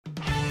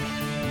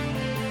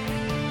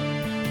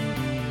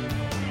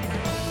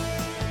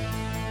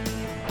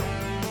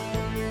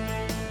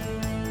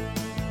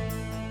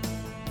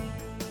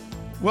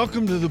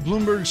Welcome to the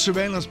Bloomberg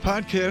Surveillance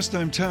Podcast.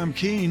 I'm Tom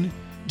Keene.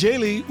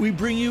 Daily, we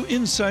bring you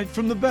insight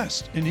from the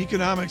best in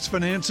economics,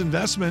 finance,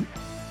 investment,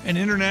 and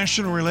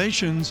international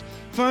relations.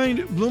 Find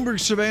Bloomberg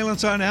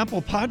Surveillance on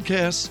Apple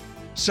Podcasts,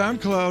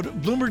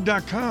 SoundCloud,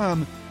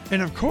 Bloomberg.com,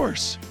 and of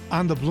course,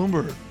 on the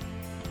Bloomberg.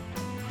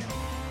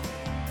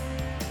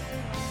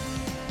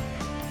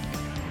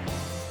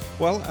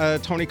 Well,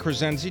 Tony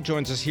Crescenzi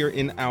joins us here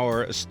in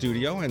our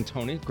studio. And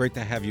Tony, great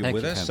to have you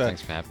with us. Thanks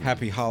for having me.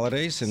 Happy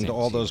holidays and Same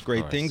all to you, those of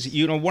great course. things.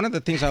 You know, one of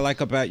the things I like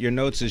about your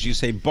notes is you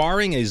say,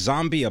 barring a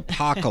zombie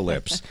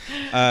apocalypse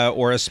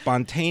or a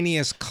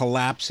spontaneous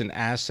collapse in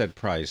asset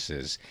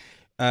prices.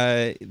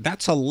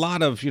 That's a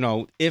lot of,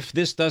 if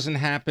this doesn't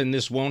happen,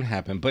 this won't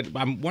happen. But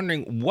I'm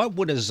wondering, what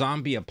would a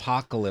zombie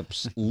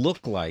apocalypse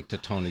look like to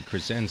Tony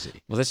Crescenzi?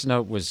 Well, this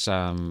note was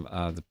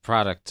the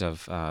product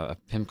of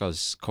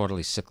PIMCO's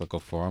quarterly cyclical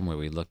forum, where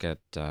we look at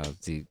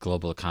the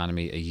global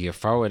economy a year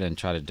forward and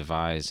try to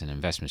devise an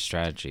investment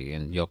strategy.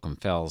 And Joachim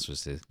Fels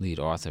was the lead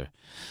author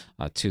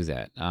to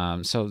that.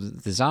 So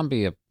the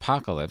zombie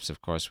apocalypse,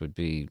 of course, would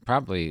be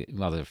probably,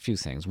 there are a few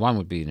things. One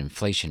would be an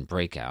inflation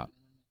breakout,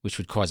 which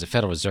would cause the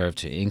Federal Reserve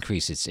to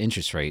increase its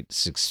interest rate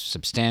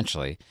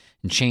substantially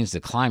and change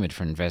the climate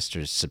for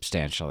investors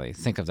substantially.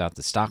 Think about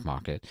the stock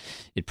market.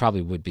 It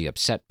probably would be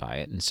upset by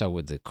it, and so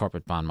would the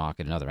corporate bond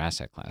market and other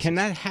asset classes. Can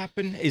that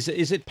happen? Is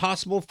it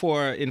possible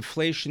for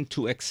inflation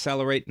to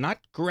accelerate, not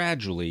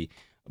gradually,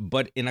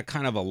 but in a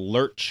kind of a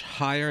lurch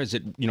higher? Is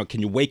it, can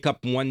you wake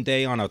up one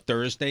day on a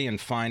Thursday and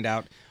find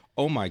out,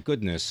 oh my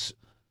goodness,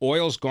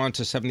 oil's gone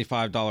to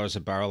 $75 a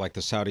barrel, like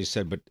the Saudis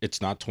said, but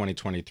it's not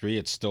 2023.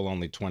 It's still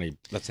only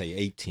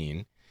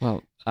 18.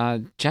 Well,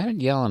 Janet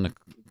Yellen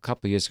a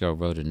couple of years ago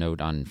wrote a note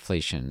on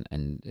inflation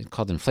and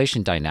called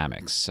Inflation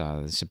Dynamics,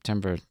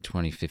 September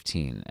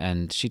 2015.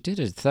 And she did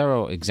a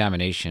thorough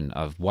examination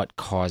of what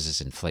causes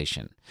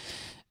inflation.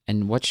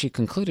 And what she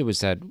concluded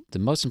was that the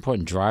most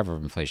important driver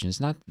of inflation is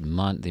not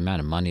the amount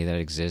of money that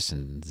exists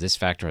and this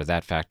factor or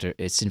that factor.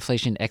 It's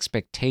inflation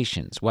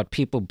expectations, what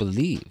people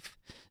believe.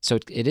 So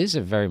it is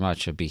very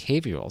much a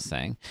behavioral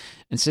thing.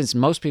 And since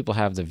most people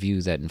have the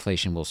view that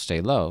inflation will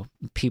stay low,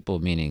 people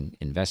meaning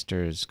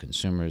investors,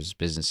 consumers,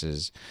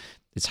 businesses,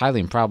 it's highly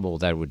improbable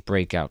that it would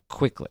break out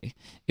quickly.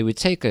 It would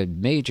take a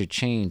major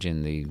change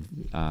in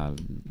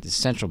the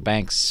central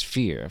bank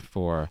sphere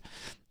for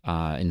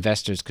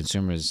investors,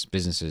 consumers,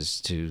 businesses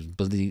to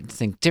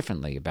think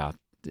differently about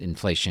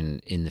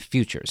inflation in the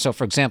future. So,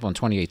 for example, in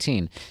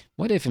 2018,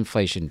 what if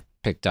inflation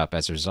picked up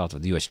as a result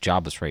of the U.S.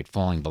 jobless rate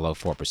falling below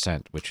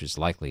 4%, which is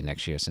likely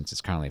next year since it's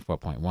currently at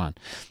 4.1.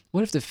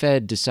 What if the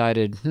Fed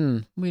decided,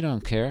 we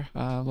don't care,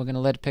 we're going to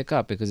let it pick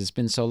up because it's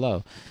been so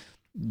low?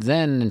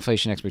 Then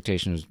inflation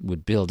expectations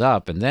would build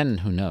up, and then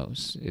who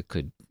knows, it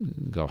could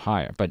go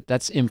higher. But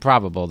that's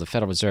improbable. The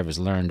Federal Reserve has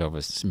learned over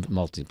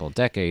multiple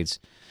decades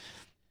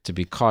to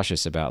be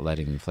cautious about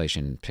letting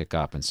inflation pick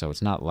up, and so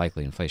it's not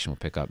likely inflation will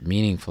pick up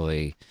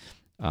meaningfully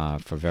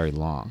for very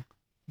long.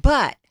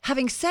 But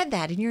having said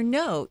that, in your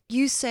note,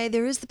 you say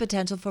there is the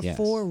potential for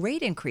 4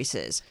 rate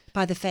increases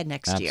by the Fed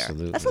next year.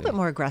 Absolutely. That's a little bit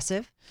more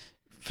aggressive.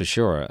 For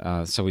sure.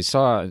 So we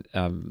saw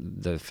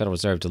the Federal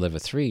Reserve deliver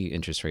 3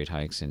 interest rate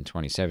hikes in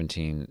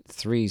 2017.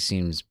 3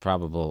 seems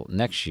probable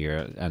next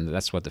year, and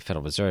that's what the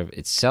Federal Reserve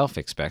itself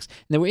expects.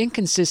 And there were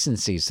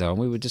inconsistencies, though. And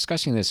we were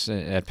discussing this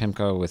at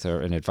PIMCO with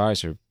an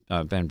advisor,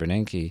 Ben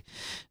Bernanke.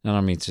 I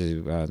don't mean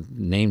to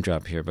name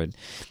drop here, but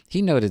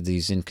he noted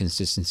these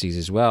inconsistencies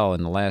as well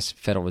in the last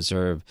Federal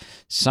Reserve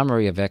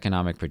Summary of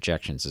Economic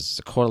Projections. This is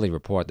a quarterly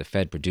report the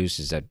Fed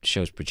produces that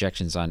shows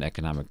projections on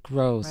economic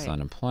growth,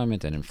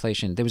 unemployment, and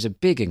inflation. There was a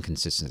big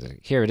inconsistency.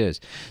 Here it is.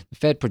 The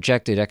Fed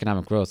projected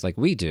economic growth, like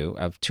we do,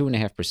 of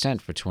 2.5%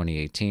 for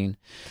 2018.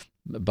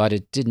 But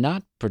it did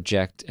not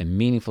project a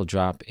meaningful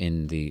drop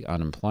in the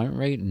unemployment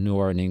rate,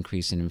 nor an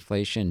increase in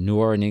inflation,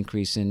 nor an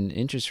increase in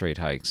interest rate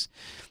hikes.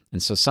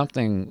 And so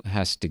something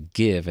has to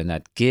give, and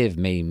that give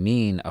may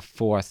mean a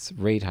 4th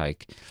rate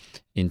hike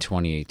in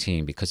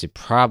 2018 because it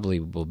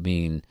probably will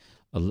mean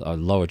a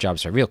lower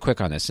jobs rate. Real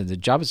quick on this,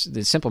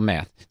 the simple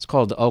math. It's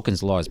called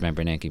Okun's law, as Ben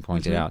Bernanke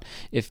pointed out.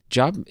 If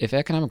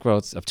economic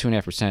growth of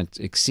 2.5%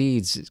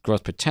 exceeds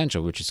growth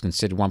potential, which is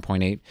considered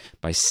 1.8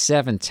 by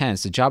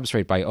 7/10, the jobs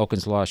rate by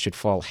Okun's law should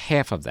fall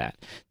half of that.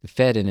 The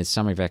Fed, in its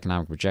summary of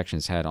economic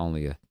projections, had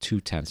only a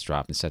 0.2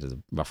 drop instead of the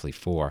roughly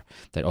 4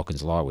 that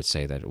Okun's law would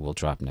say that it will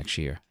drop next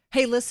year.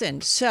 Hey,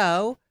 listen,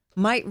 so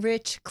might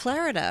Rich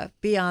Clarida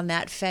be on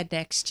that Fed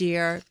next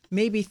year,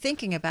 maybe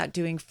thinking about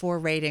doing 4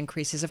 rate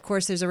increases? Of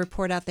course, there's a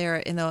report out there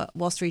in the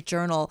Wall Street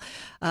Journal,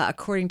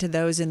 according to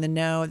those in the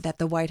know, that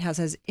the White House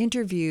has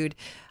interviewed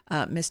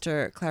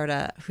Mr.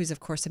 Clarida, who's, of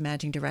course, the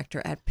managing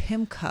director at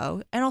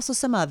PIMCO, and also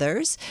some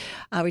others.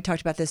 We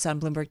talked about this on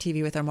Bloomberg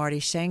TV with our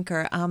Marty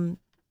Schenker.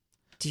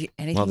 Do you,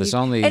 anything Well, there's you,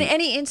 only and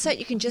any insight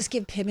you can just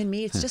give Pim and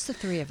me? It's just the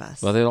three of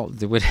us. Well, there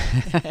would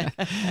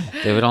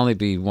there would only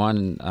be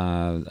one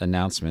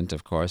announcement,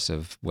 of course,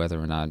 of whether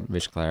or not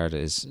Rich Clarida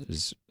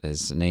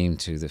is named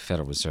to the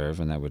Federal Reserve,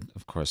 and that would,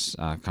 of course,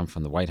 come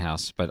from the White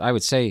House. But I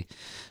would say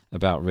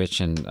about Rich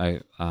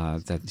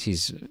that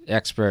he's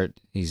expert,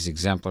 he's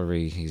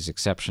exemplary, he's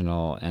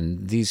exceptional,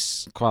 and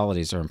these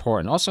qualities are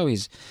important. Also,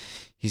 he's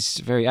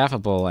very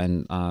affable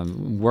and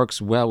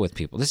works well with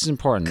people. This is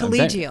important.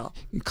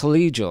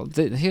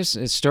 Collegial. Here's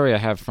a story I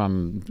have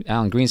from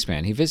Alan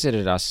Greenspan. He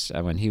visited us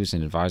when he was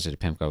an advisor to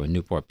PIMCO in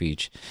Newport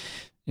Beach.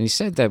 And he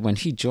said that when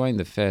he joined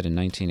the Fed in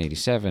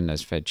 1987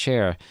 as Fed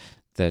chair,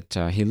 that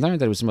he learned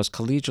that it was the most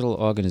collegial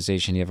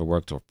organization he ever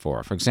worked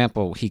for. For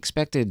example, he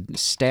expected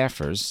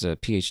staffers,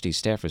 PhD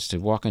staffers, to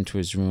walk into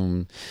his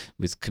room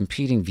with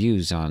competing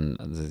views on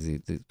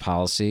the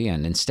policy,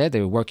 and instead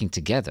they were working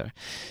together.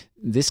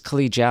 This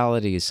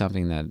collegiality is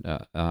something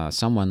that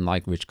someone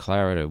like Rich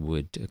Clarida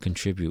would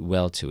contribute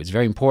well to. It's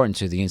very important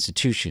to the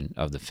institution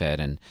of the Fed,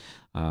 and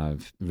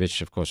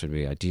Rich, of course, would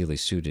be ideally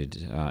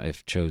suited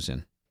if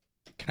chosen.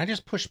 Can I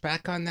just push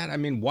back on that? I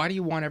mean, why do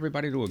you want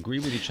everybody to agree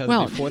with each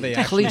other before they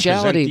actually collegiality,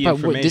 present the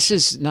information? But this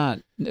is not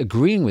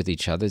agreeing with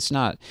each other. It's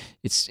not.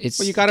 It's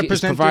well, you got to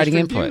present providing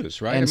different input, views,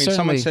 right? And I mean,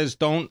 someone says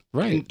don't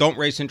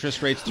raise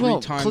interest rates three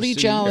times.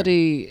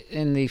 Collegiality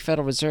in the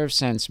Federal Reserve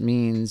sense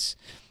means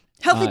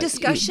healthy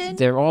discussion.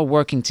 They're all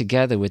working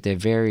together with their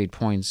varied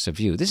points of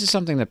view. This is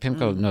something that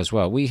PIMCO knows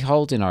well. We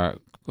hold in our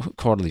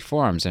quarterly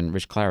forums, and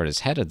Rich Clarida is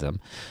head of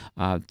them.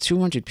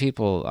 200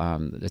 people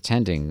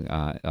attending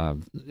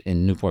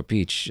in Newport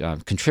Beach,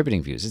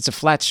 contributing views. It's a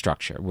flat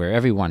structure where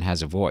everyone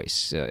has a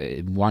voice.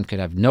 One could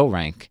have no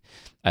rank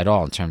at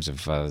all in terms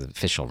of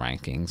official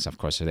rankings. Of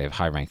course, they have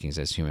high rankings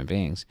as human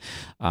beings.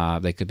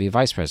 They could be a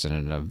vice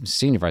president, a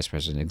senior vice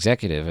president,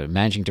 executive, a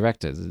managing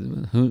director.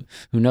 Who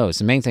knows?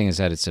 The main thing is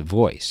that it's a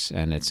voice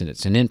and it's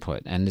an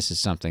input. And this is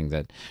something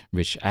that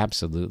Rich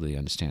absolutely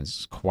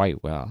understands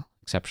quite well.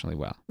 Exceptionally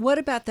well. What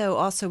about, though,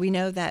 also we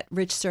know that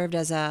Rich served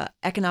as a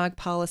economic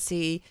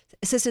policy,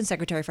 assistant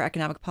secretary for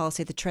economic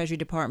policy at the Treasury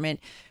Department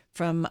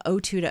from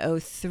 2002 to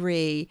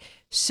 2003.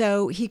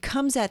 So he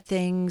comes at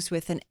things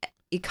with an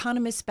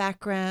economist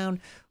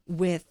background,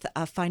 with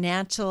a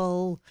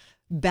financial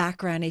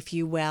background, if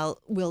you will,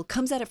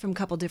 comes at it from a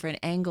couple different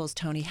angles,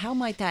 Tony. How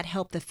might that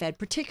help the Fed,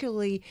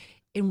 particularly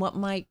in what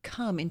might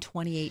come in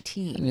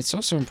 2018? And it's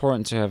also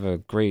important to have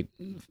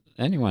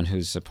anyone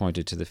who's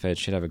appointed to the Fed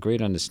should have a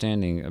great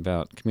understanding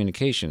about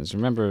communications.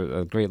 Remember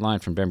a great line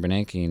from Ben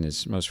Bernanke in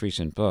his most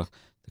recent book,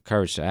 The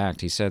Courage to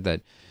Act. He said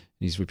that,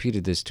 he's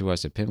repeated this to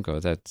us at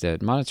PIMCO,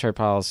 that monetary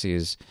policy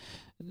is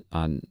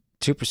on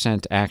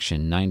 2%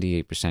 action,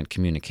 98%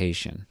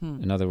 communication.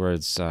 In other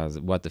words,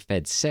 what the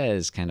Fed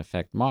says can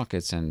affect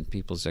markets and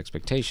people's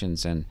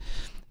expectations, and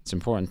it's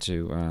important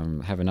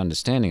to have an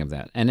understanding of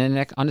that. And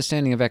an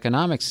understanding of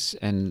economics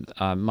and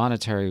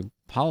monetary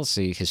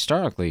policy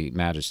historically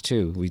matters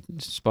too. We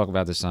spoke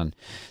about this on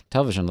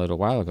television a little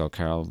while ago,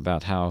 Carol,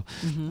 about how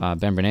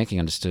Ben Bernanke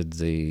understood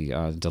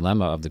the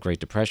dilemma of the Great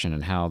Depression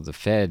and how the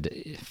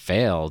Fed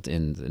failed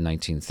in the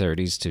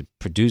 1930s to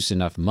produce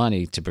enough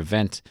money to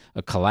prevent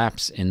a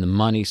collapse in the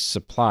money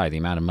supply, the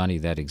amount of money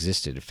that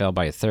existed. It fell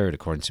by a third,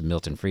 according to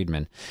Milton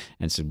Friedman,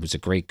 and so it was a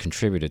great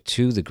contributor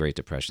to the Great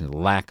Depression, the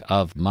lack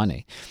of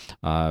money.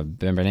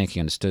 Ben Bernanke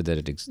understood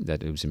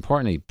that it was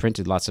important. He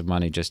printed lots of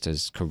money, just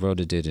as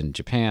Kuroda did in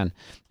Japan,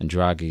 and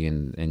Draghi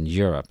in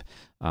Europe.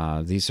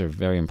 These are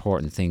very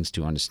important things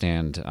to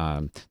understand.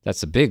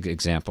 That's a big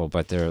example,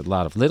 but there are a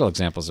lot of little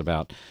examples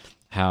about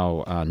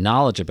how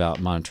knowledge about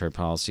monetary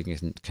policy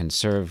can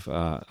serve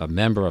a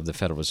member of the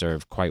Federal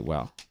Reserve quite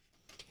well.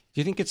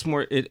 Do you think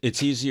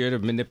it's easier to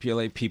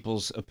manipulate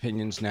people's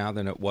opinions now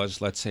than it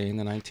was, let's say, in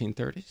the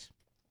 1930s?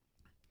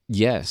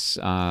 Yes.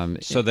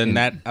 So then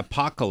that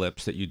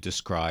apocalypse that you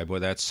describe, or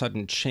that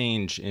sudden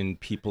change in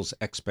people's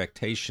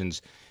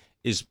expectations,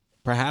 is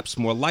perhaps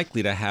more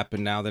likely to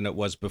happen now than it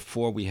was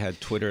before we had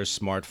Twitter,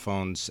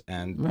 smartphones,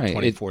 and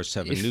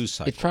 24/7 news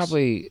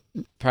cycles.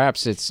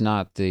 Perhaps it's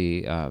not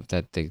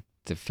that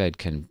the Fed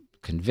can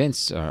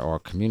convince or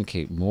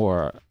communicate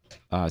more.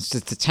 It's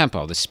the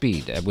tempo, the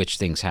speed at which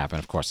things happen,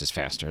 of course, is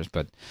faster.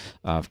 But,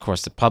 of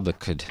course, the public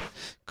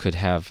could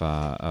have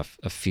a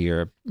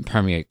fear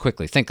permeate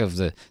quickly. Think of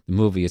the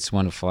movie It's a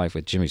Wonderful Life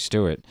with Jimmy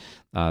Stewart.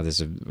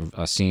 There's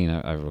a scene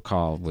I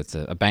recall with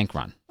a bank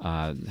run.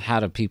 How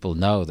do people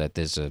know that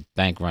there's a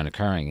bank run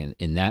occurring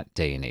in that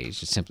day and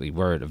age? It's simply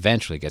word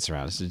eventually gets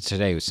around.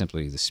 Today, it was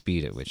simply the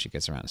speed at which it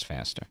gets around is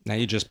faster. Now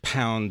you just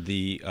pound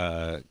the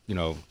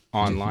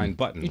online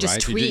button, you just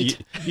right?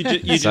 Tweet.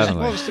 You just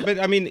post. But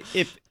I mean,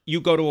 if you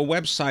go to a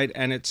website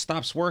and it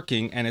stops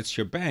working and it's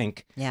your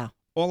bank, yeah,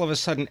 all of a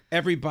sudden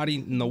everybody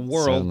in the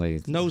world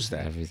Suddenly, knows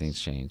that.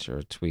 Everything's changed, or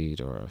a tweet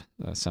or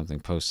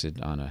something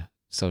posted on a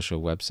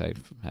social website.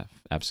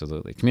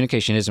 Absolutely.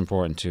 Communication is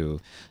important to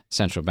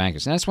central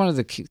bankers. And that's one of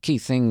the key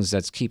things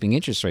that's keeping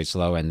interest rates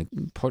low and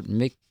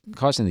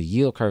causing the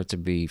yield curve to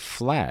be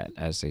flat,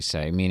 as they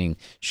say, meaning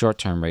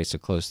short-term rates are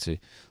close to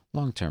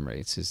long-term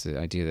rates is the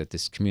idea that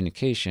this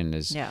communication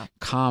has Yeah.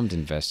 calmed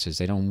investors.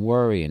 They don't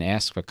worry and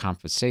ask for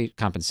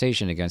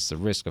compensation against the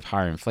risk of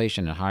higher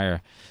inflation and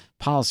higher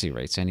policy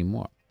rates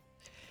anymore.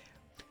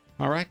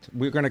 All right,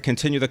 we're going to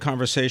continue the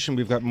conversation.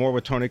 We've got more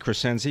with Tony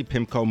Crescenzi,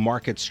 PIMCO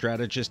Market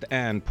Strategist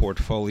and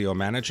Portfolio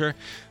Manager.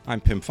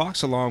 I'm Pim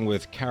Fox along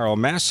with Carol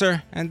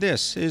Masser, and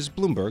this is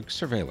Bloomberg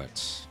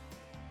Surveillance.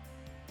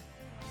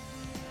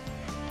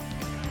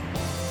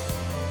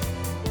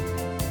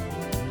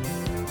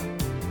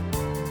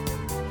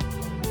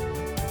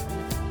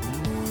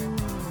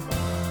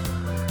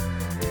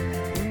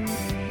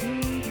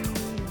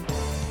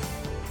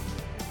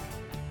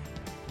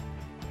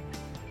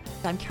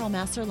 I'm Carol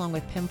Masser along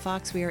with Pim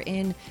Fox. We are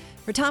in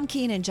for Tom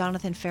Keene and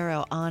Jonathan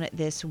Farrow on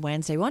this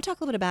Wednesday. We want to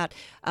talk a little bit about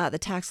the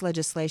tax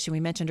legislation. We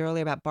mentioned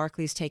earlier about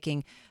Barclays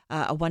taking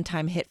a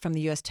one-time hit from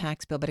the U.S.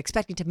 tax bill, but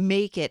expecting to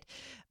make it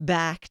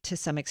back to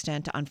some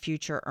extent on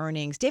future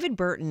earnings. David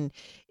Burton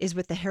is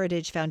with the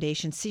Heritage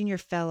Foundation, senior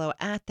fellow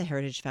at the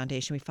Heritage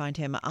Foundation. We find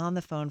him on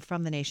the phone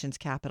from the nation's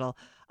capital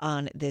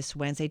on this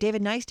Wednesday.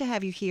 David, nice to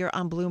have you here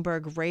on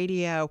Bloomberg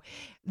Radio.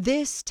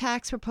 This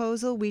tax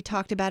proposal, we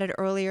talked about it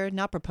earlier,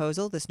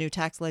 this new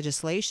tax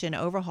legislation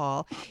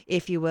overhaul,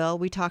 if you will.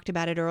 We talked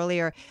about it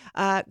earlier.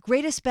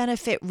 Greatest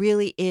benefit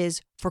really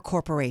is for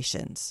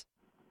corporations.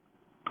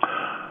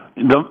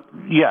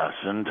 Yes,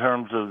 in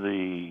terms of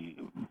the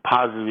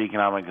positive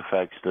economic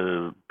effects,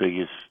 the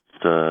biggest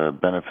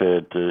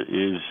benefit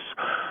is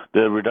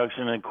the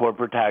reduction in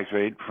corporate tax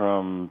rate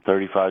from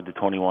 35 to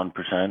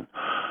 21%,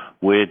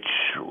 which,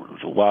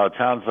 while it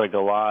sounds like a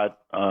lot,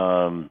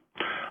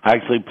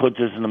 actually puts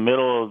us in the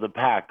middle of the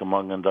pack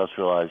among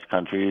industrialized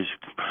countries.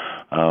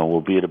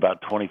 We'll be at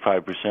about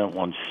 25%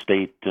 once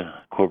state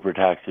corporate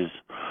taxes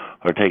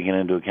are taken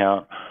into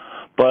account.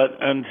 But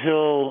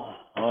until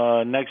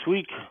next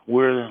week,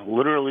 we're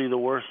literally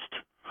the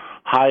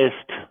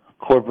highest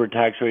corporate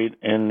tax rate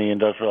in the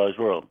industrialized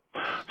world.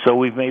 So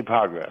we've made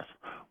progress.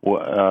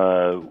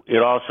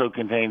 It also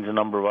contains a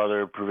number of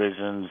other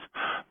provisions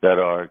that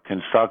are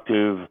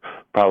constructive.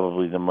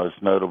 Probably the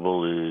most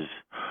notable is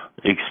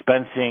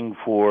expensing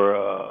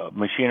for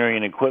machinery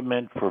and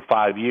equipment for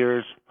 5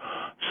 years,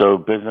 so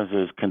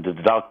businesses can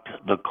deduct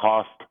the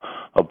cost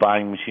of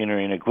buying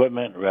machinery and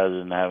equipment rather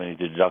than having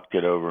to deduct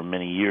it over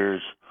many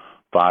years,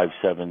 5,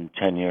 7,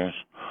 10 years.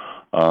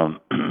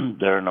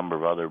 There are a number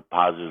of other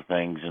positive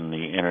things in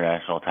the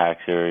international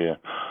tax area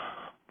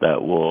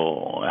that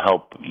will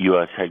help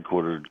U.S.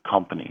 headquartered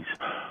companies.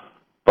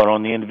 But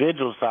on the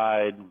individual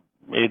side,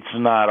 it's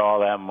not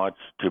all that much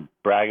to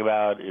brag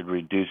about. It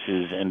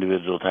reduces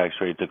individual tax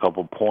rates a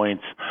couple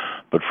points,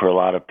 but for a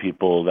lot of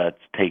people,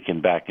 that's taken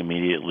back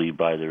immediately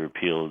by the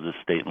repeal of the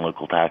state and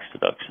local tax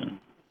deduction.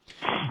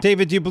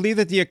 David, do you believe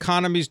that the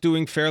economy is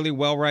doing fairly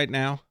well right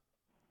now?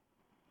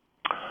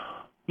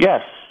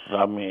 Yes.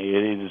 I mean,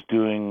 it is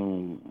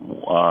doing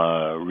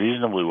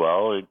reasonably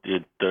well.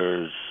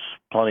 There's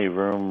plenty of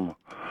room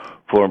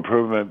for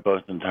improvement,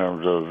 both in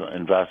terms of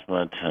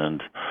investment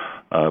and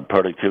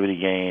productivity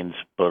gains,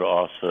 but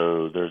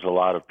also there's a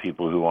lot of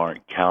people who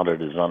aren't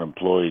counted as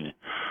unemployed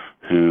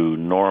who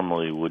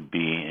normally would be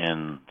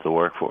in the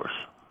workforce.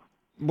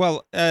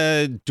 Well,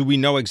 do we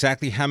know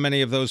exactly how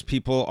many of those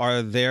people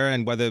are there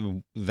and whether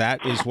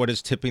that is what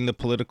is tipping the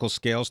political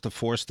scales to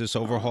force this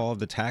overhaul of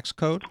the tax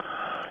code?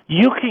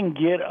 You can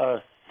get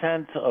a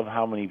sense of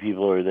how many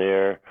people are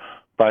there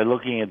by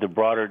looking at the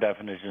broader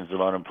definitions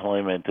of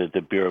unemployment that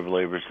the Bureau of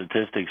Labor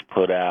Statistics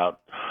put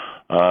out.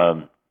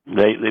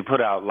 They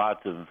put out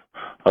lots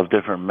of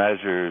different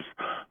measures.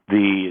 What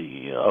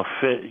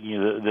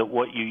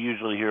you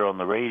usually hear on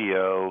the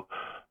radio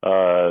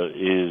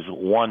is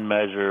one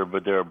measure,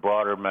 but there are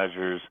broader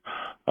measures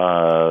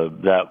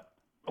that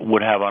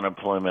would have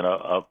unemployment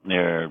up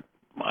near,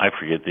 I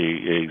forget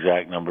the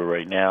exact number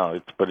right now,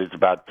 but it's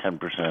about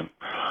 10%.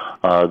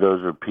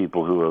 Those are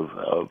people who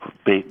have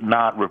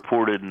not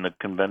reported in the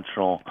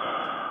conventional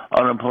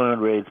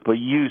unemployment rates, but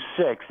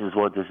U6 is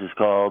what this is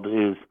called.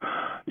 It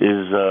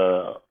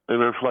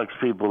reflects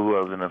people who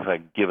have in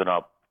effect given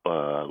up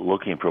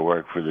looking for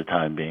work for the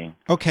time being.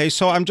 Okay,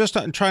 so I'm just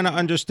trying to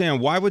understand,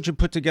 why would you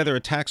put together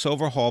a tax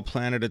overhaul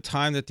plan at a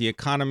time that the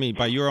economy,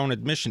 by your own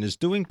admission, is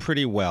doing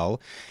pretty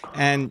well,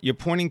 and you're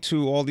pointing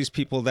to all these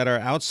people that are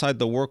outside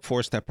the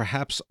workforce that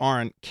perhaps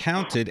aren't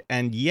counted,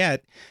 and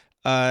yet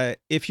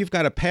if you've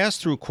got a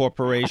pass-through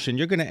corporation,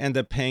 you're going to end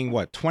up paying,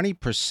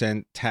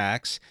 20%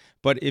 tax,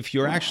 but if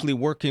you're actually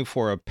working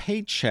for a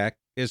paycheck,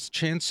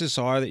 chances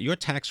are that your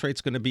tax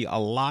rate's going to be a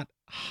lot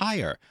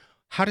higher.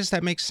 How does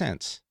that make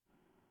sense?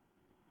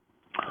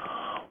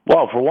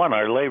 Well, for one,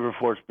 our labor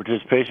force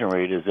participation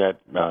rate is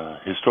at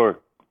historic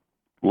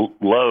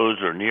lows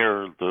or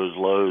near those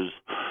lows.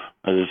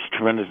 There's a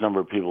tremendous number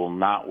of people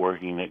not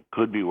working that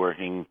could be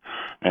working,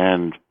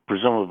 and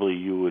presumably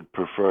you would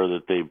prefer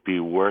that they be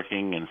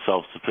working and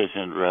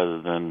self-sufficient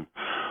rather than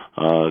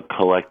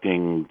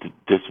collecting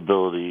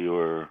disability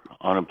or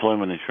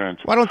unemployment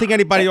insurance. Well, I don't think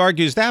anybody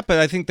argues that, but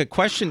I think the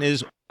question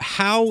is,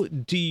 how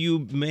do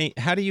you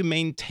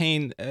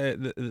maintain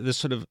the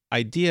sort of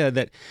idea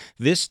that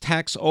this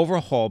tax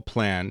overhaul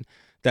plan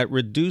that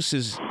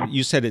reduces,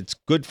 you said it's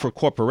good for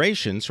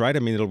corporations, right? I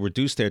mean, it'll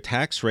reduce their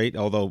tax rate,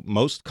 although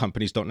most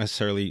companies don't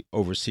necessarily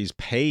overseas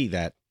pay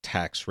that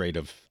tax rate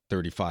of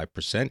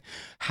 35%.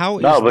 How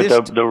is no, but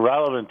this? the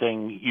relevant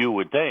thing you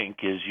would think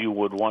is you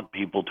would want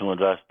people to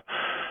invest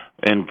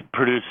in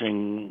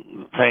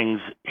producing things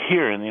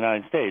here in the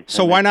United States.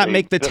 So why not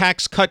make the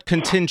tax cut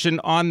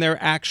contingent on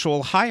their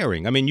actual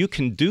hiring? I mean, you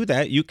can do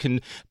that. You can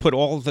put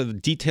all the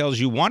details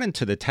you want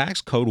into the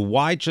tax code.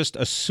 Why just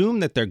assume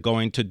that they're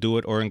going to do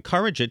it or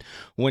encourage it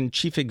when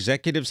chief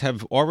executives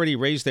have already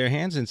raised their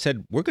hands and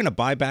said, we're going to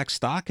buy back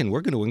stock and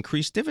we're going to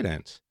increase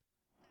dividends?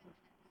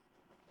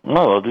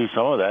 Well, they'll do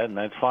some of that, and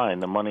that's fine.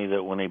 The money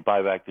that when they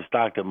buy back the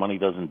stock, the money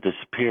doesn't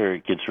disappear.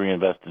 It gets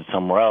reinvested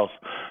somewhere else,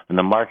 and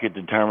the market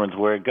determines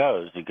where it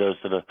goes. It goes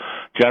to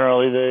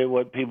generally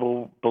what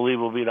people believe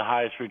will be the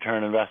highest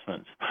return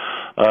investments.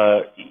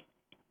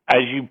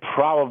 As you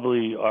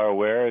probably are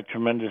aware, a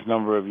tremendous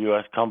number of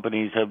U.S.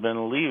 companies have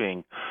been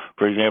leaving.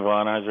 For example,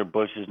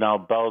 Anheuser-Busch is now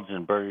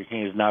Belgian, Burger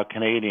King is now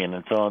Canadian,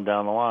 and so on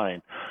down the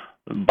line.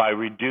 By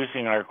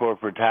reducing our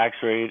corporate tax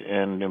rate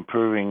and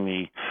improving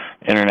the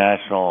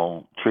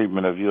international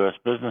treatment of U.S.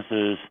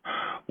 businesses,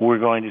 we're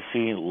going to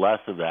see less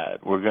of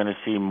that. We're going to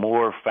see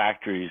more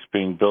factories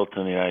being built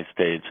in the United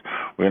States.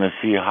 We're going to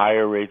see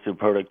higher rates of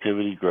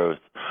productivity growth.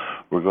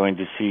 We're going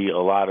to see a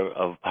lot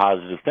of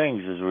positive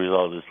things as a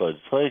result of this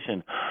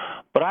legislation.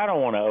 But I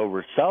don't want to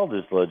oversell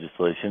this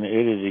legislation.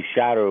 It is a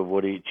shadow of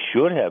what it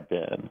should have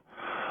been.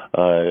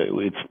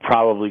 It's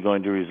probably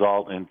going to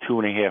result in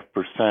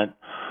 2.5%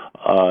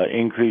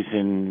 increase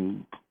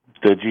in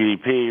the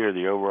GDP or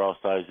the overall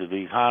size of the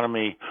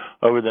economy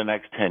over the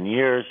next 10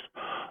 years.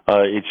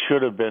 It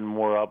should have been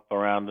more up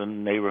around the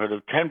neighborhood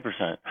of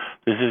 10%.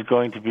 This is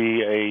going to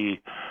be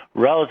a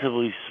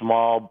relatively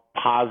small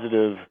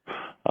positive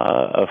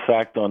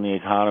effect on the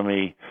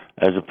economy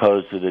as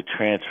opposed to the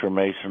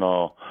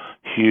transformational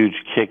huge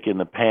kick in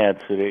the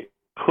pants that it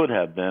could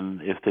have been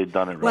if they'd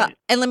done it right. Well,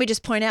 and let me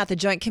just point out the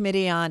Joint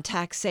Committee on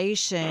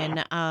Taxation,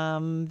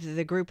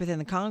 the group within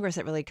the Congress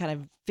that really kind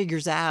of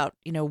figures out,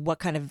 what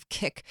kind of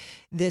kick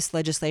this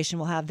legislation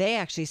will have. They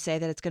actually say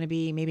that it's going to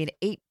be maybe an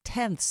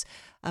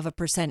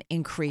 0.8%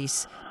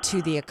 increase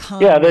to the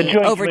economy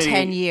over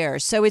 10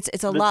 years. So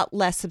it's a lot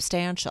less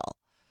substantial.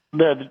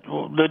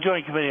 The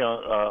Joint Committee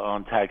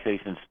on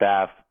Taxation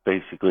staff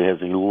basically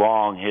has a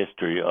long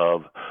history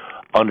of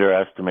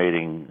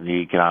underestimating the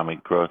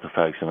economic growth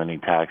effects of any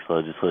tax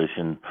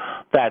legislation.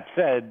 That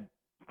said,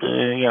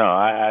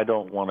 I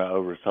don't want to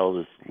oversell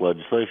this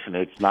legislation.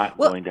 It's not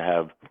going to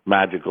have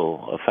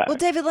magical effects. Well,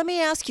 David, let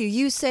me ask you.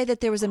 You say that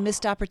there was a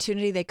missed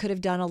opportunity. They could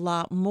have done a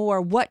lot more.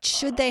 What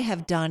should they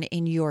have done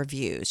in your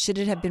views? Should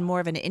it have been more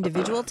of an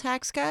individual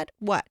tax cut?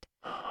 What?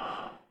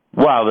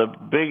 Well, the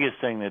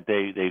biggest thing that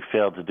they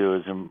failed to do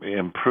is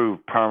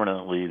improve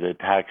permanently the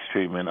tax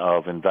treatment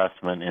of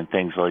investment in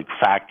things like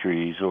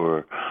factories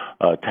or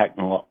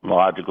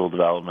technological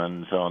development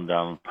and so on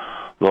down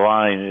the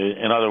line.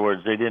 In other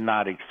words, they did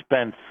not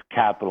expense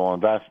capital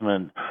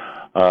investment.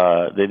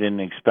 They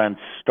didn't expense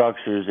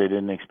structures. They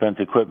didn't expense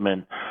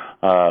equipment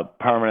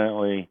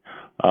permanently.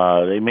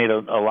 They made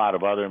a lot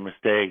of other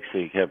mistakes.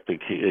 They kept the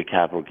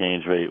capital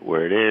gains rate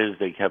where it is.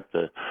 They kept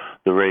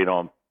the rate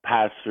on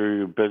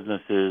pass-through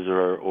businesses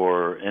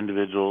or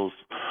individuals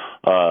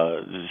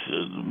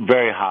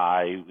very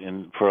high,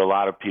 and for a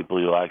lot of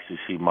people, you'll actually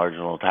see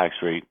marginal tax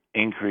rate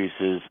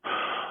increases.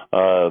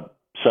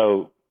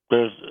 So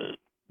there's,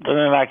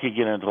 and I could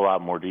get into a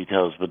lot more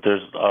details, but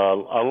there's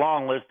a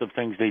long list of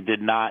things they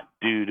did not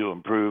do to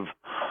improve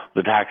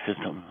the tax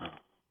system.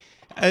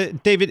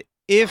 David,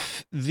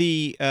 if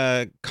the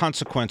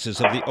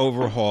consequences of the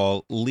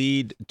overhaul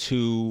lead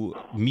to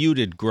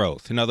muted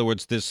growth, in other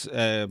words, this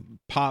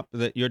pop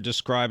that you're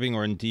describing,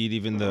 or indeed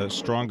even the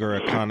stronger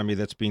economy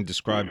that's being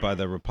described by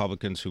the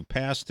Republicans who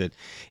passed it,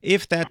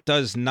 if that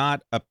does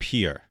not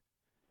appear,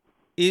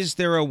 is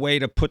there a way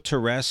to put to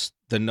rest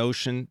the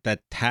notion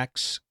that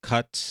tax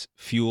cuts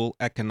fuel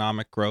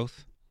economic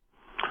growth?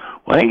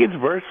 Well, I think it's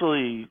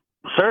virtually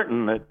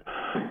certain that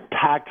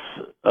tax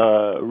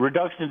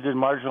reductions in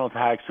marginal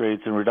tax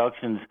rates and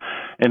reductions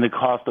in the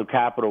cost of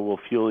capital will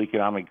fuel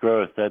economic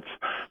growth. That's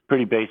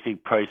pretty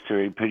basic price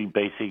theory, pretty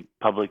basic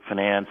public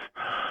finance.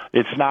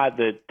 It's not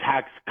that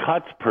tax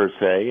cuts per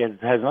se. It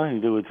has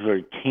nothing to do with sort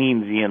of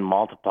Keynesian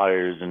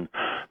multipliers and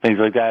things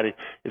like that.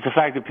 It's the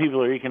fact that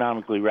people are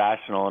economically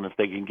rational, and if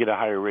they can get a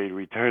higher rate of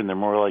return, they're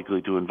more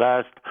likely to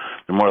invest,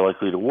 they're more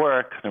likely to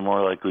work, they're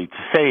more likely to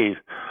save.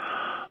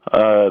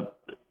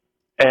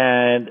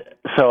 And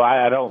so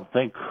I don't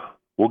think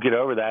we'll get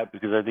over that,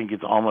 because I think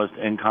it's almost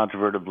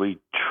incontrovertibly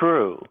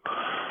true.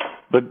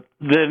 But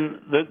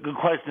then the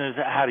question is,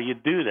 how do you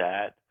do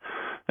that?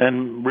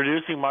 And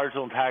reducing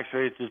marginal tax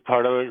rates is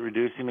part of it.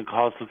 Reducing the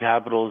cost of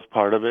capital is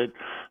part of it.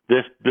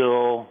 This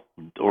bill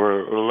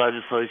or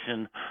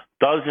legislation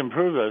does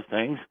improve those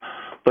things,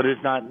 but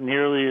it's not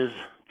nearly as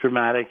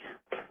dramatic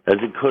as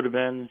it could have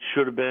been,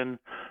 should have been,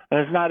 and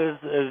it's not as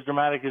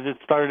dramatic as it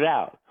started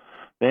out.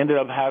 They ended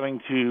up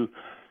having to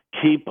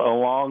keep a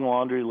long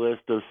laundry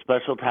list of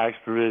special tax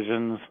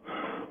provisions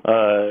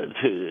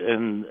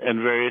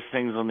and various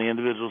things on the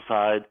individual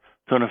side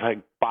to, in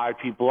effect, buy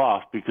people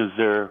off because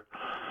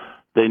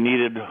they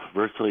needed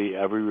virtually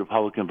every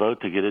Republican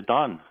vote to get it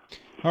done.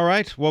 All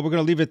right. Well, we're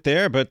going to leave it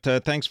there, but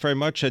thanks very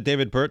much,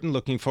 David Burton.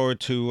 Looking forward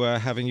to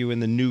having you in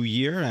the new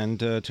year and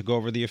to go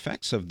over the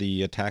effects of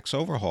the tax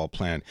overhaul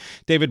plan.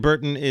 David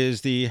Burton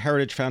is the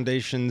Heritage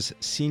Foundation's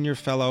Senior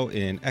Fellow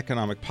in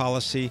Economic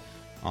Policy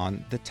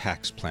on the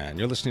tax plan.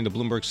 You're listening to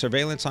Bloomberg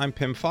Surveillance. I'm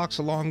Pim Fox,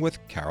 along with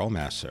Carol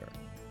Masser.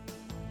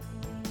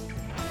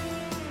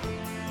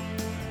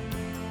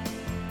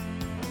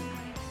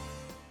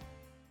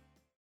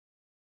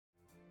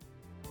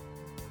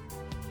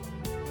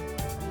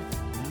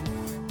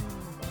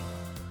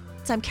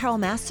 I'm Carol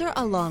Masser,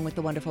 along with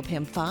the wonderful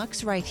Pim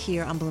Fox, right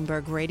here on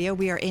Bloomberg Radio.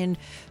 We are in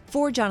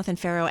for Jonathan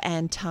Ferro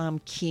and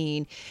Tom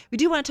Keene. We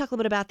do want to talk a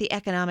little bit about the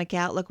economic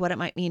outlook, what it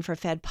might mean for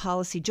Fed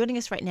policy. Joining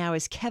us right now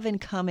is Kevin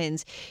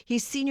Cummins.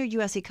 He's senior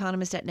U.S.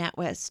 economist at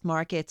Natwest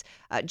Markets,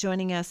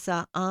 joining us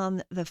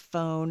on the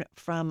phone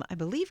from, I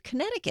believe,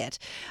 Connecticut.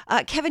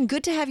 Kevin,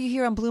 good to have you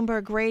here on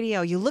Bloomberg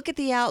Radio. You look at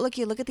the outlook,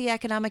 you look at the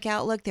economic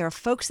outlook. There are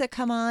folks that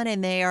come on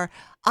and they are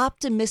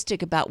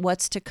optimistic about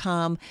what's to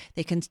come.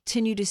 They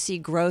continue to see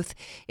growth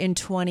in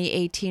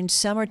 2018.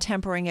 Some are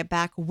tempering it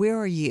back. Where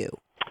are you?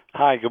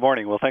 Hi, good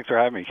morning. Well, thanks for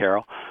having me,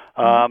 Carol.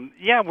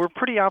 Yeah, we're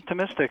pretty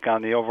optimistic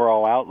on the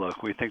overall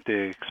outlook. We think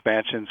the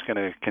expansion is going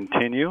to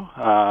continue.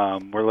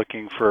 We're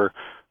looking for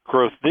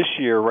growth this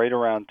year right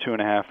around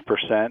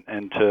 2.5%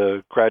 and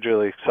to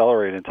gradually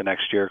accelerate into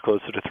next year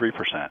closer to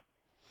 3%.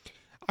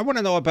 I want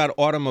to know about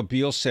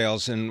automobile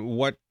sales and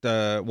what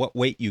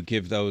weight you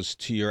give those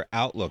to your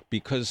outlook,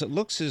 because it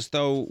looks as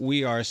though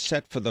we are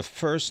set for the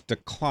first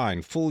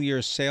decline,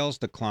 full-year sales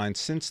decline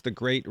since the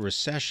Great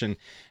Recession.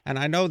 And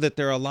I know that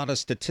there are a lot of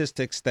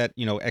statistics that,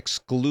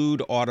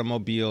 exclude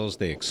automobiles,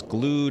 they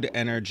exclude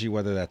energy,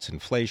 whether that's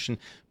inflation.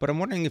 But I'm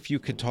wondering if you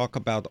could talk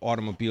about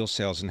automobile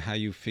sales and how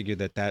you figure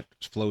that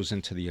flows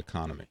into the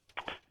economy.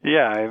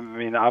 Yeah, I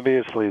mean,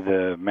 obviously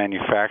the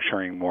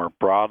manufacturing more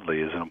broadly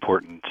is an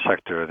important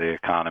sector of the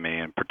economy.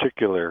 In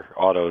particular,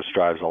 autos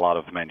drives a lot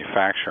of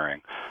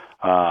manufacturing.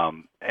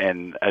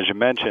 And as you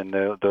mentioned,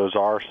 those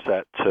are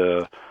set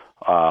to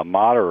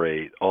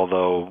moderate,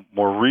 although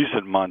more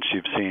recent months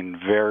you've seen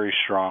very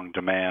strong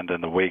demand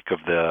in the wake of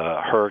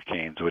the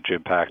hurricanes, which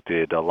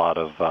impacted a lot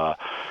of,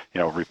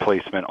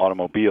 replacement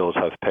automobiles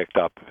have picked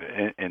up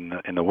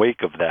in the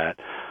wake of that.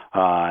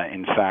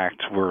 In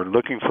fact, we're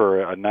looking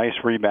for a nice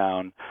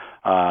rebound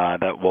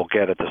that we'll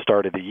get at the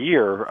start of the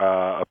year,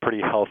 a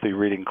pretty healthy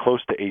reading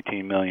close to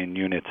 18 million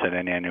units at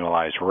an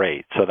annualized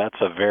rate. So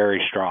that's a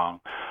very strong,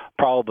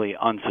 probably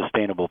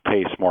unsustainable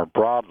pace more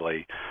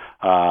broadly.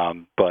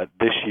 But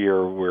this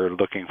year we're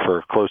looking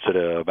for closer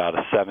to about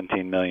a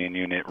 17 million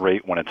unit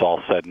rate when it's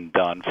all said and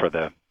done for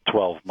the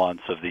 12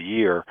 months of the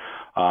year.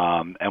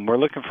 And we're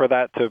looking for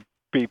that to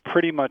be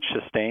pretty much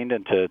sustained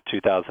into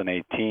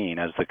 2018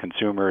 as the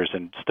consumer is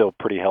in still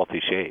pretty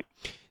healthy shape.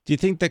 Do you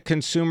think the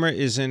consumer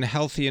is in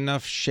healthy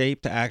enough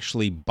shape to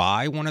actually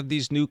buy one of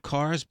these new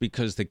cars?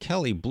 Because the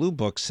Kelley Blue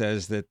Book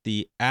says that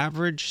the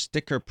average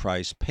sticker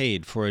price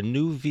paid for a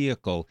new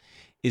vehicle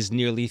is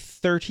nearly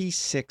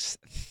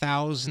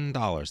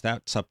 $36,000.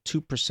 That's up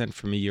 2%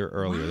 from a year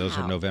earlier. Wow. Those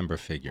are November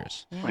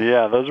figures.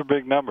 Yeah, those are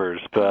big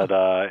numbers. But,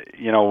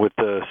 with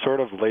the sort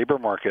of labor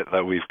market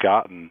that we've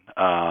gotten,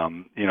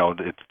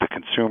 the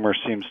consumer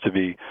seems to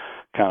be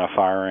kind of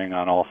firing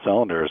on all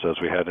cylinders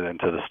as we head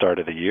into the start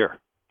of the year.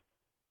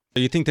 Do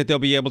you think that they'll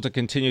be able to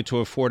continue to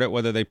afford it,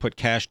 whether they put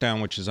cash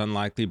down, which is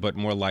unlikely, but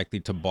more likely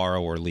to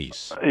borrow or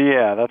lease?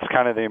 Yeah, that's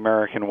kind of the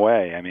American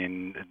way. I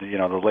mean,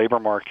 the labor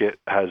market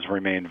has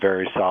remained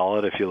very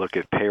solid. If you look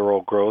at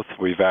payroll growth,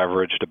 we've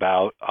averaged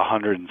about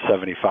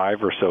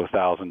 175 or so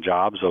thousand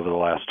jobs over the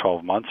last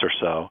 12 months or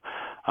so.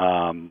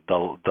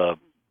 The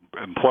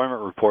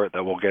employment report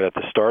that we'll get at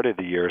the start of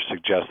the year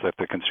suggests that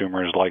the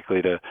consumer is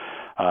likely to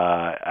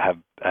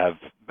have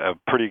a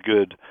pretty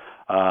good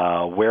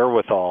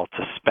wherewithal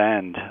to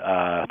spend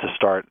to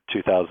start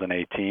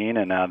 2018,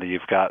 and now that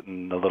you've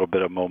gotten a little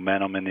bit of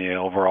momentum in the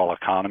overall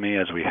economy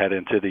as we head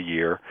into the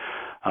year,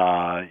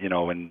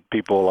 when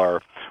people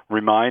are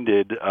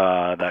reminded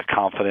that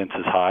confidence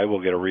is high, we'll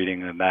get a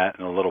reading in that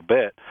in a little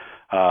bit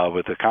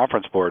with the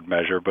Conference Board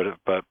measure, but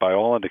by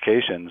all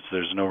indications,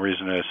 there's no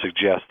reason to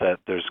suggest that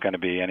there's going to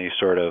be any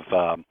sort of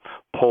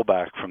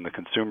pullback from the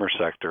consumer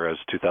sector as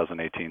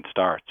 2018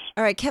 starts.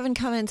 All right, Kevin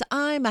Cummins,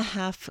 I'm a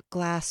half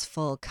glass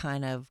full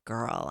kind of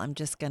girl. I'm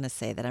just going to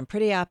say that I'm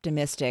pretty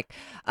optimistic.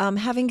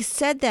 Having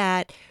said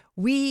that,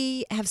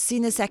 we have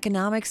seen this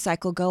economic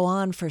cycle go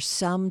on for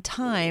some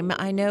time.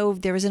 I know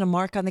there isn't a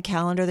mark on the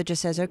calendar that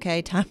just says,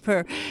 okay, time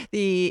for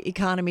the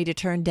economy to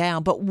turn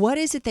down. But what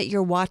is it that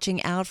you're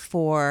watching out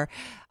for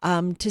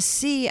to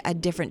see a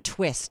different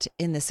twist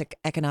in this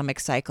economic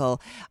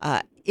cycle?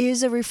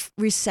 Is a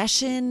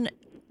recession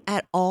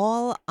at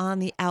all on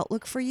the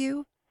outlook for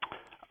you?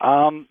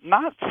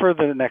 Not for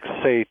the next,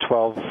 say,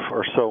 12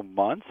 or so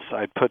months.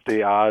 I'd put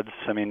the odds,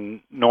 I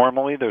mean,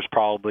 normally there's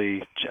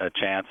probably a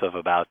chance of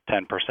about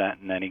 10%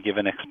 in any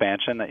given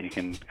expansion that you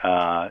can,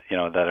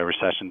 that a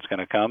recession's going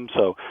to come.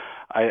 So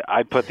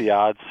I'd put the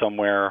odds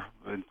somewhere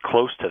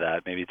close to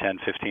that, maybe 10,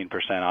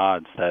 15%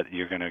 odds that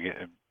you're going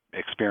to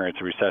experience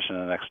a recession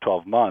in the next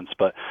 12 months.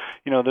 But,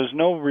 there's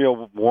no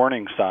real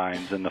warning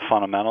signs in the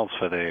fundamentals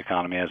for the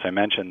economy. As I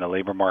mentioned, the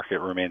labor market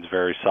remains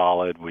very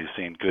solid. We've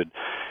seen good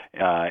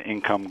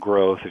income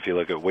growth. If you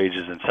look at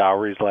wages and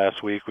salaries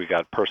last week, we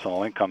got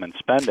personal income and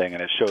spending,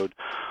 and it showed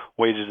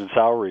wages and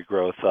salary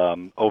growth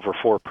over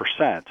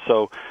 4%.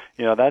 So,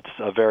 that's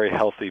a very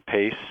healthy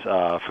pace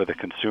for the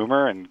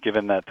consumer. And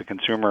given that the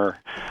consumer,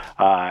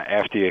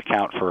 after you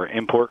account for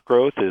import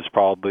growth, is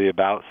probably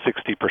about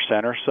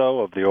 60% or so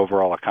of the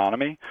overall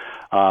economy,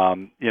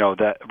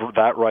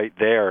 that right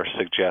there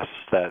suggests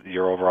that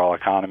your overall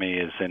economy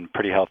is in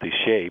pretty healthy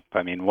shape.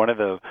 I mean, one of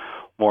the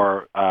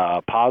more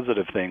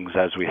positive things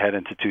as we head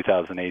into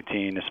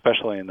 2018,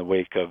 especially in the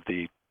wake of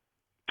the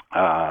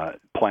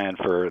plan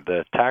for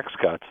the tax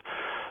cuts,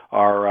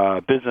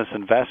 are business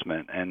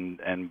investment,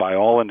 and by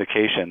all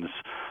indications,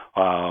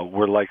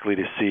 we're likely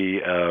to see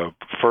a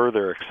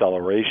further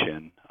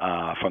acceleration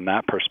from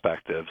that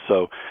perspective.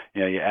 So,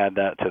 you add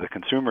that to the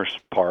consumer's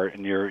part,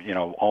 and you're,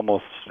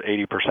 almost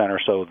 80% or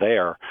so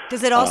there.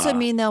 Does it also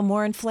mean, though,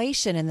 more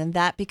inflation, and then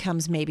that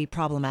becomes maybe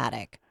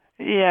problematic?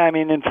 Yeah, I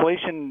mean,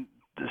 inflation,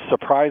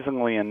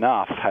 surprisingly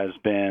enough, has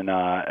been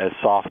as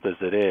soft as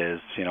it is,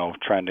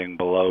 trending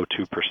below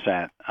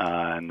 2%.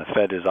 And the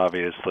Fed is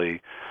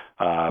obviously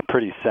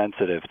pretty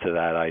sensitive to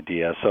that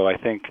idea. So I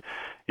think,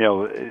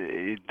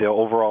 the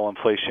overall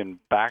inflation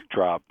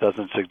backdrop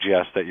doesn't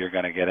suggest that you're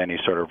going to get any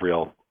sort of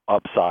real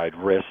upside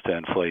risk to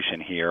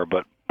inflation here,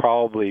 but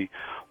probably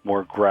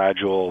more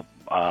gradual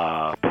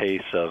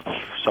pace of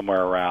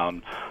somewhere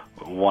around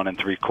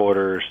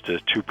 1.75% to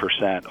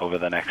 2% over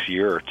the next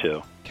year or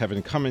two.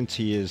 Kevin Cummins,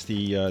 he is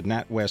the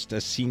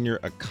Natwest Senior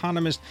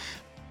Economist.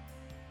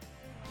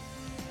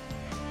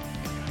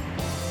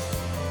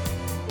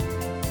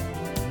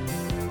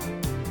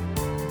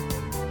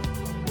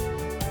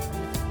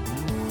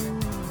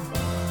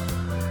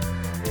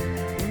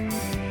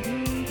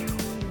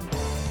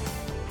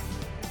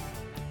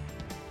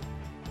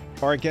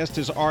 Our guest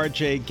is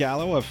R.J.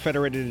 Gallo of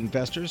Federated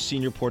Investors,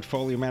 Senior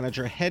Portfolio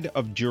Manager, Head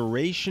of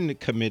Duration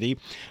Committee.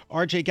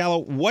 R.J. Gallo,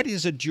 what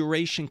is a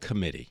Duration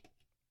Committee?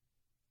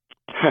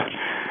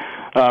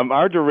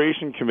 Our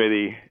Duration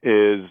Committee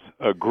is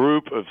a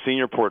group of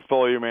senior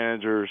portfolio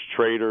managers,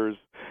 traders,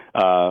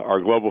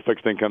 our global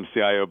fixed income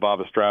CIO,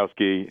 Bob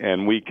Ostrowski,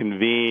 and we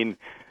convene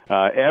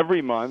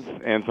every month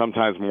and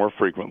sometimes more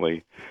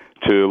frequently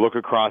to look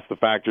across the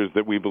factors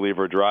that we believe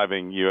are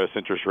driving U.S.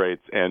 interest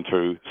rates and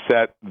to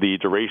set the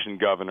duration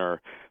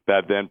governor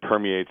that then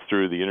permeates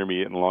through the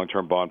intermediate and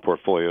long-term bond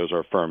portfolios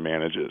our firm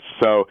manages.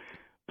 So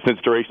since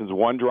duration is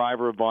one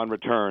driver of bond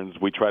returns,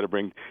 we try to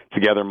bring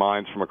together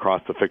minds from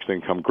across the fixed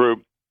income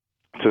group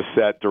to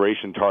set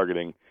duration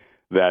targeting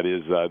that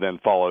is then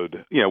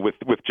followed,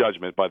 with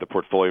judgment by the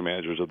portfolio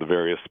managers of the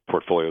various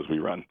portfolios we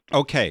run.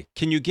 Okay.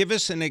 Can you give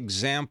us an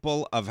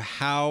example of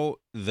how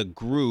the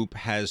group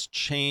has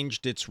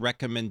changed its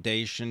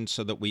recommendation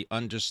so that we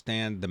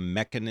understand the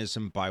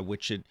mechanism by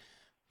which it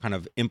kind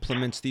of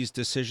implements these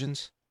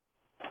decisions?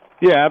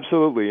 Yeah,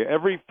 absolutely.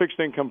 Every fixed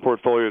income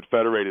portfolio at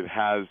Federated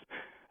has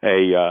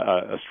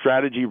a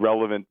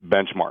strategy-relevant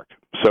benchmark.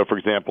 So, for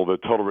example, the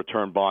Total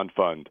Return Bond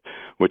Fund,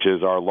 which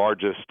is our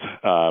largest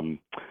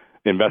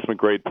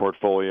investment-grade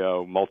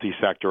portfolio,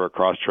 multi-sector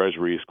across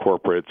treasuries,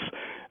 corporates,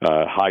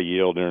 high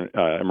yield,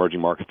 emerging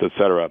markets, et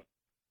cetera,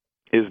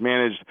 is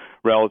managed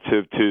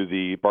relative to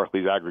the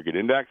Barclays Aggregate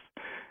Index.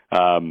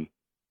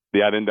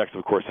 That index,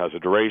 of course, has a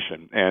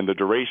duration. And the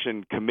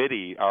Duration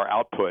Committee, our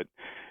output,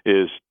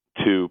 is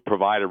to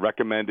provide a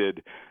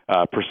recommended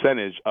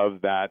percentage of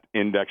that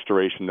index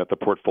duration that the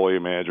portfolio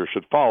manager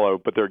should follow,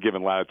 but they're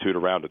given latitude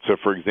around it. So,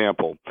 for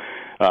example,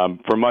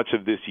 for much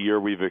of this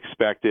year, we've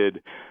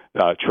expected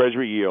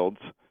Treasury yields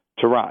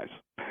to rise.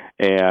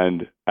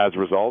 And as a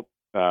result,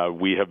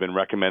 we have been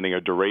recommending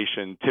a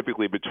duration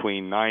typically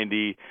between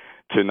 90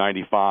 to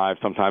 95,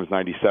 sometimes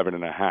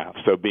 97.5.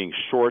 So being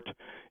short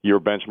your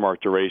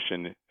benchmark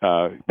duration,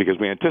 because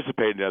we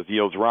anticipated as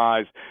yields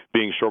rise,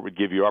 being short would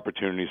give you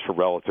opportunities for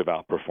relative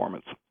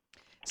outperformance.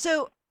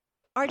 So,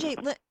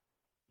 RJ,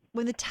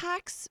 when the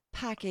tax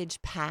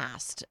package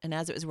passed and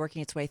as it was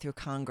working its way through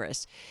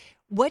Congress,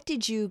 what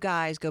did you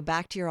guys go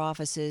back to your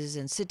offices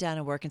and sit down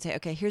and work and say,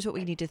 okay, here's what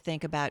we need to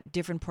think about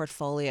different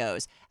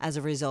portfolios as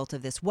a result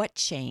of this? What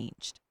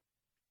changed?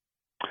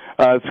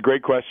 It's a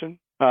great question.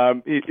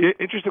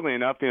 Interestingly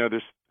enough,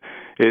 there's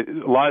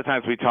a lot of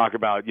times we talk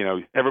about,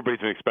 everybody's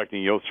been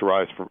expecting yields to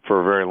rise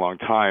for a very long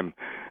time,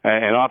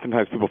 and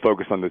oftentimes people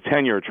focus on the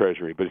 10-year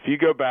Treasury. But if you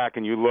go back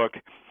and you look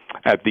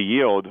at the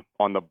yield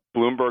on the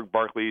Bloomberg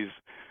Barclays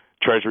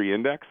Treasury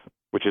Index,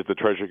 which is the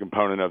Treasury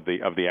component of the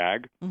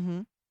AG,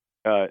 Mm-hmm.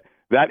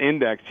 that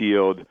index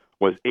yield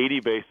was 80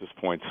 basis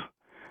points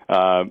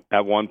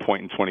at one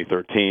point in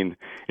 2013.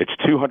 It's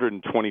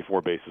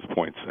 224 basis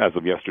points as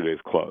of yesterday's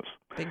close.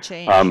 Big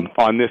change.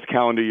 On this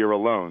calendar year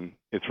alone,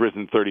 it's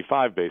risen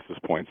 35 basis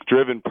points,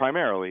 driven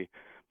primarily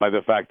by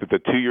the fact that the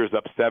 2 years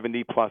up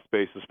 70-plus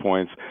basis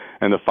points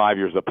and the 5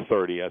 years up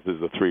 30, as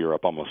is the 3-year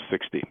up almost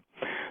 60.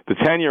 The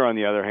 10-year, on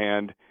the other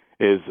hand,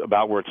 is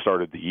about where it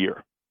started the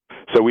year.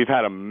 So we've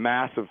had a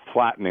massive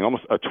flattening,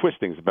 almost a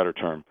twisting is a better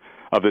term,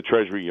 of the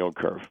Treasury yield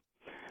curve.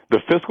 The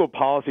fiscal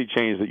policy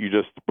change that you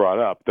just brought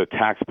up, the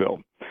tax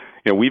bill,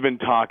 we've been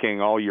talking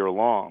all year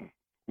long.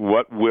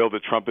 What will the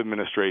Trump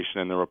administration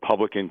and the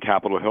Republican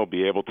Capitol Hill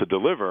be able to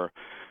deliver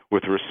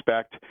with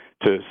respect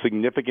to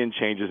significant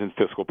changes in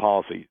fiscal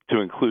policy,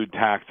 to include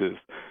taxes,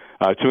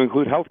 to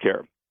include health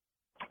care,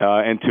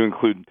 and to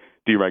include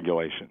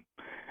deregulation?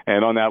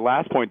 And on that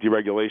last point,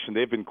 deregulation,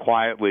 they've been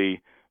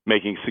quietly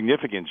making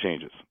significant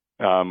changes,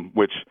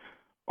 which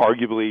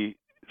arguably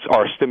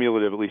are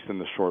stimulative, at least in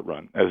the short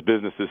run, as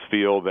businesses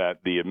feel that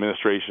the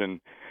administration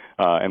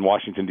and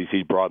Washington,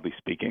 D.C., broadly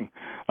speaking,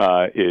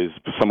 is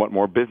somewhat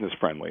more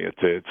business-friendly.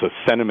 It's a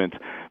sentiment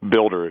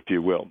builder, if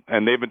you will.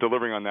 And they've been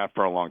delivering on that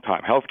for a long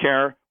time.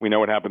 Healthcare, we know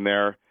what happened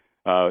there.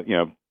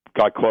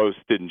 Got close,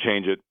 didn't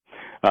change it.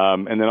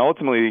 And then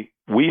ultimately,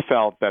 we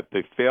felt that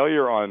the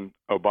failure on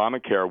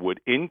Obamacare would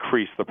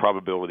increase the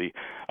probability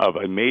of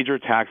a major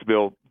tax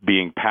bill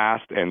being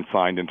passed and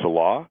signed into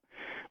law.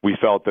 We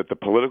felt that the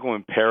political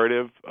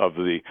imperative of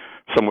the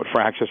somewhat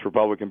fractious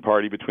Republican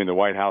Party between the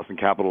White House and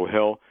Capitol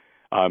Hill,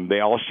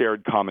 they all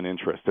shared common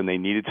interest, and they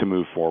needed to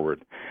move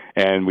forward.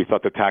 And we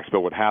thought the tax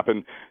bill would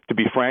happen. To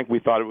be frank, we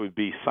thought it would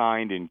be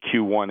signed in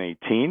Q1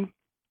 18,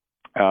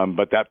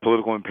 but that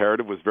political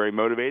imperative was very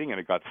motivating, and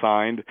it got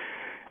signed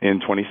in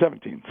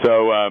 2017.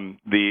 So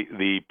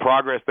the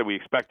progress that we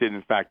expected,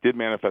 in fact, did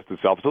manifest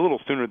itself. It's a little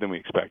sooner than we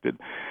expected.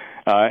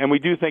 And we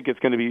do think it's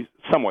going to be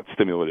somewhat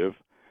stimulative.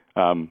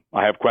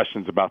 I have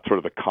questions about sort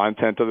of the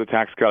content of the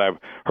tax cut. I've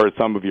heard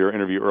some of your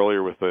interview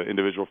earlier with the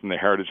individual from the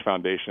Heritage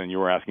Foundation, and you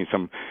were asking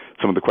some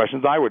of the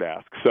questions I would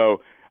ask.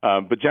 So,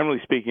 but generally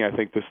speaking, I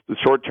think the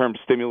short-term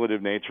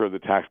stimulative nature of the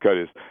tax cut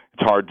it's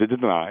hard to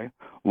deny.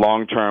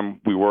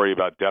 Long-term, we worry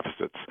about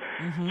deficits.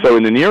 Mm-hmm. So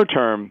in the near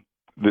term,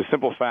 the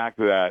simple fact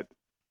that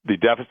the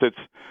deficits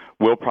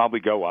will probably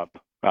go up.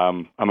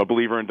 I'm a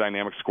believer in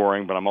dynamic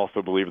scoring, but I'm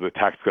also a believer that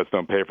tax cuts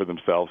don't pay for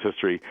themselves.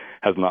 History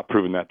has not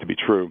proven that to be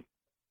true.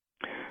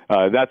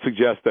 That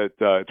suggests that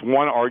it's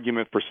one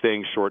argument for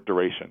staying short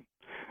duration.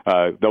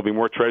 There'll be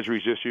more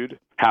treasuries issued,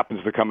 happens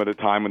to come at a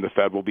time when the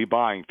Fed will be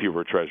buying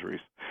fewer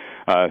treasuries.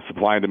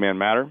 Supply and demand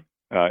matter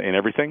in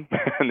everything,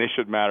 and they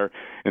should matter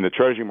in the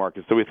treasury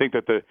market. So we think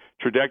that the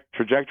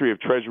trajectory of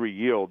treasury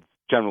yields,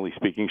 generally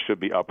speaking, should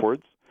be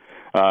upwards.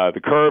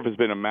 The curve has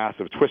been a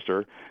massive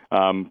twister.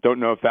 Don't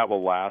know if that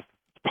will last.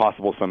 It's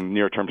possible some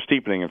near-term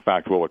steepening, in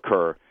fact, will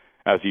occur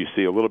as you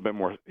see a little bit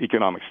more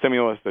economic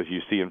stimulus, as you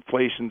see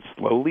inflation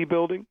slowly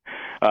building,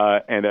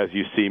 and as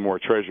you see more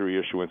treasury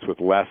issuance with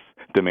less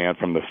demand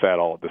from the Fed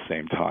all at the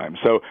same time.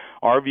 So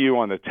our view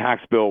on the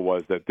tax bill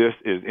was that this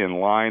is in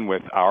line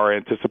with our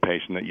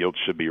anticipation that yields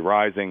should be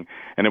rising,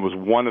 and it was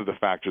one of the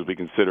factors we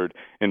considered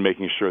in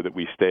making sure that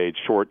we stayed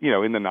short,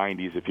 in the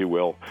 90s, if you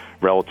will,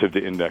 relative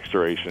to index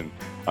duration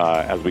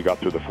as we got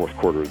through the fourth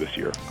quarter of this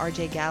year.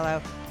 R.J.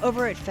 Gallo,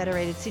 over at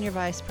Federated, Senior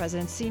Vice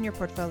President, Senior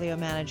Portfolio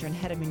Manager, and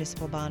Head of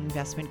Municipal Bond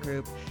Investment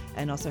Group,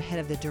 and also Head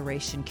of the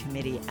Duration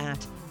Committee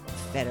at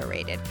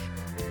Federated.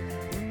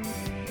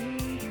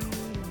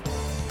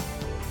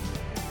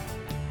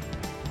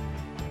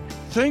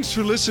 Thanks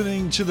for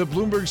listening to the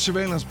Bloomberg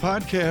Surveillance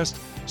Podcast.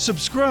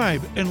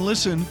 Subscribe and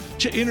listen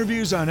to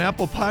interviews on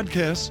Apple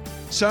Podcasts,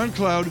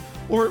 SoundCloud,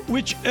 or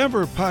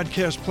whichever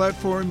podcast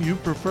platform you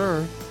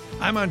prefer.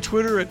 I'm on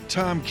Twitter at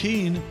Tom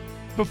Keene.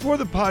 Before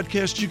the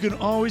podcast, you can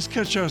always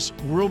catch us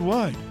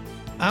worldwide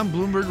on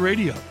Bloomberg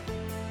Radio.